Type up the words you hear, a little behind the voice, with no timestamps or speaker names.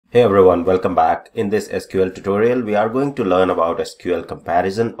Hey everyone, welcome back. In this SQL tutorial, we are going to learn about SQL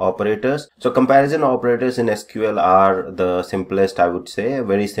comparison operators. So comparison operators in SQL are the simplest, I would say,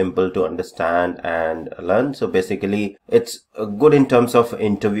 very simple to understand and learn. So basically, it's good in terms of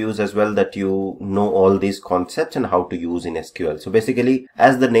interviews as well that you know all these concepts and how to use in SQL. So basically,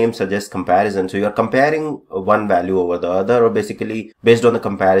 as the name suggests, comparison. So you are comparing one value over the other, or basically based on the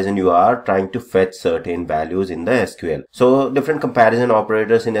comparison, you are trying to fetch certain values in the SQL. So different comparison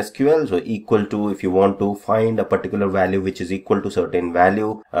operators in SQL. So equal to, if you want to find a particular value which is equal to certain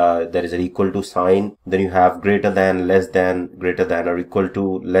value, there is an equal to sign. Then you have greater than, less than, greater than or equal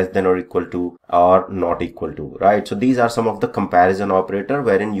to, less than or equal to, or not equal to, right? So these are some of the comparison operator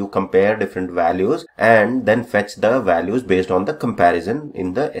wherein you compare different values and then fetch the values based on the comparison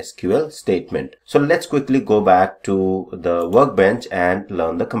in the SQL statement. So let's quickly go back to the workbench and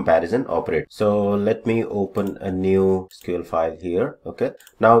learn the comparison operator. So let me open a new SQL file here. Okay.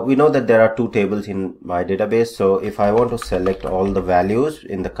 Now we know that there are two tables in my database. So if I want to select all the values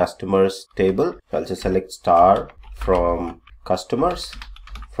in the customers table, I'll just select star from customers,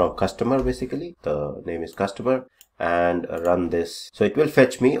 from customer, basically the name is customer, and run this. So it will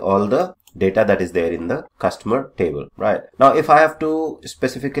fetch me all the data that is there in the customer table. Right now, if I have to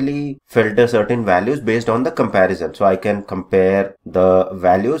specifically filter certain values based on the comparison, so I can compare the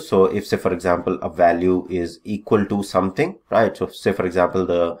values. So if, say for example, a value is equal to something, right? So say for example,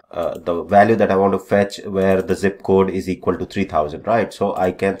 the value that I want to fetch where the zip code is equal to 3000, right? So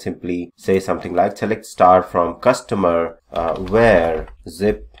I can simply say something like select star from customer where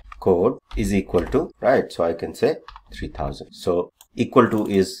zip code is equal to, right? So I can say 3000. So equal to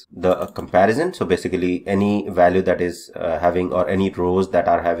is the comparison. So basically any value that is having, or any rows that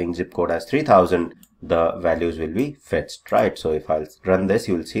are having zip code as 3000, the values will be fetched, right? So if I'll run this,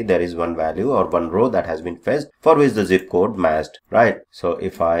 you will see there is one value or one row that has been fetched for which the zip code matched, right? So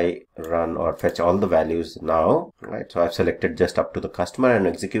if I run or fetch all the values now, right? So I've selected just up to the customer and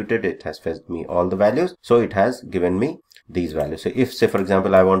executed, it has fetched me all the values. So it has given me these values. So if, say for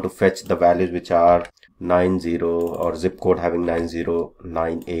example, I want to fetch the values which are 90 or zip code having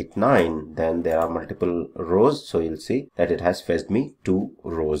 90989, then there are multiple rows. So you'll see that it has fetched me 2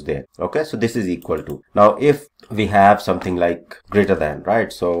 rows there. Okay, so this is equal to. Now if we have something like greater than,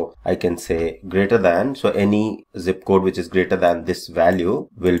 right? So I can say greater than, so any zip code which is greater than this value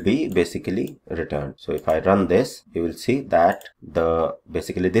will be basically returned. So if I run this, you will see that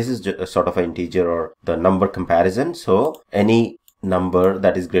basically this is just a sort of an integer or the number comparison. So any number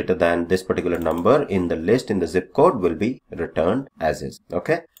that is greater than this particular number in the list in the zip code will be returned as is.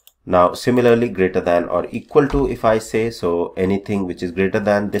 Okay. Now similarly, greater than or equal to, if I say, so anything which is greater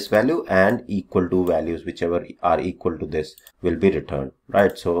than this value and equal to values whichever are equal to this will be returned,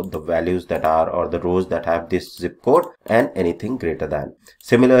 right? So the values that are, or the rows that have this zip code and anything greater than.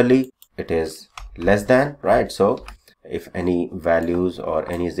 Similarly, it is less than, right? So if any values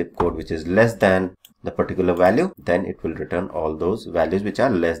or any zip code which is less than the particular value, then it will return all those values which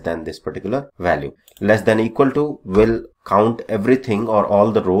are less than this particular value. Less than equal to will count everything or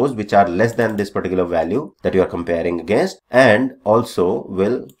all the rows which are less than this particular value that you are comparing against, and also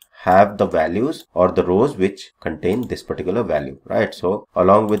will have the values or the rows which contain this particular value, right? So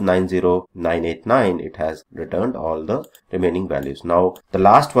along with 90989, it has returned all the remaining values. Now the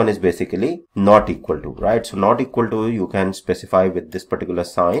last one is basically not equal to, right? So not equal to, you can specify with this particular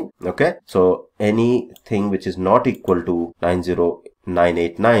sign. Okay, so anything which is not equal to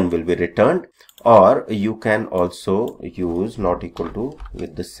 90989 will be returned, or you can also use not equal to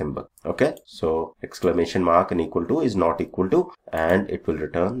with this symbol. Okay, so exclamation mark and equal to is not equal to, and it will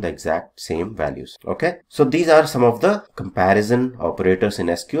return the exact same values. Okay, so these are some of the comparison operators in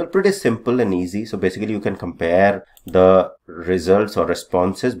SQL. Pretty simple and easy. So basically you can compare the results or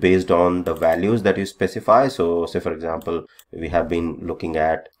responses based on the values that you specify. So say for example, we have been looking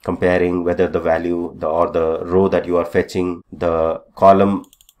at comparing whether the value or the row that you are fetching, the column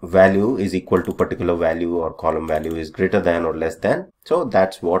value is equal to particular value, or column value is greater than or less than. So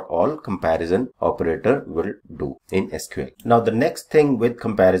that's what all comparison operator will do in SQL. Now the next thing with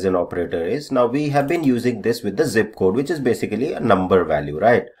comparison operator is, now we have been using this with the zip code, which is basically a number value,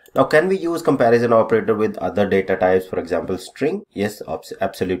 right? Now, can we use comparison operator with other data types, for example, string? Yes,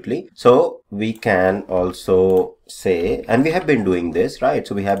 absolutely. So we can also say, and we have been doing this, right?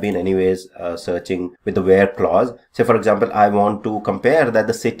 So we have been anyways searching with the where clause. Say, for example, I want to compare that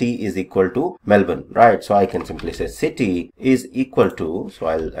the city is equal to Melbourne, right? So I can simply say city is equal to, so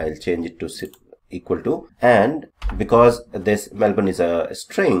I'll change it to equal to, and because this Melbourne is a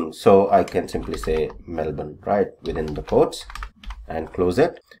string, so I can simply say Melbourne, right, within the quotes. and close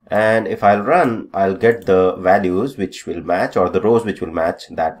it. And if I'll run, I'll get the values which will match, or the rows which will match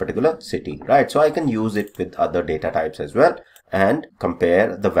that particular city, right? So I can use it with other data types as well and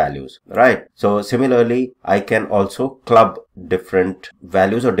compare the values, right? So similarly, I can also club different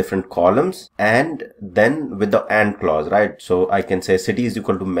values or different columns, and then with the AND clause, right? So I can say city is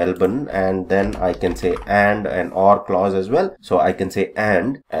equal to Melbourne, and then I can say and an OR clause as well. So I can say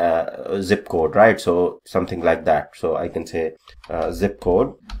and zip code, right? So something like that. So I can say zip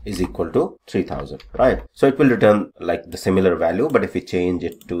code is equal to 3000, right? So it will return like the similar value, but if we change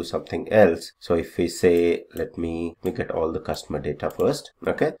it to something else, so if we say, let me get all the customer data first.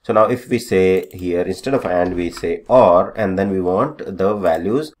 Okay, so now if we say here, instead of and, we say or, and then we want the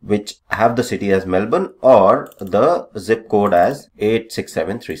values which have the city as Melbourne or the zip code as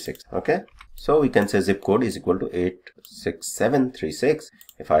 86736. Okay, so we can say zip code is equal to 86736.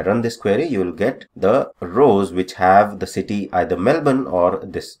 If I run this query, you will get the rows which have the city either Melbourne or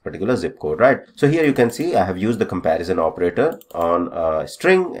this particular zip code, right? So here you can see I have used the comparison operator on a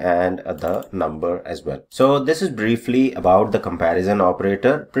string and the number as well. So this is briefly about the comparison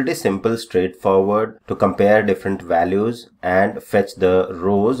operator. Pretty simple, straightforward to compare different values and fetch the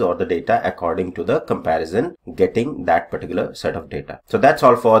rows or the data according to the comparison, getting that particular set of data. So that's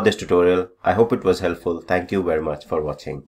all for this tutorial. I hope it was helpful. Thank you very much for watching.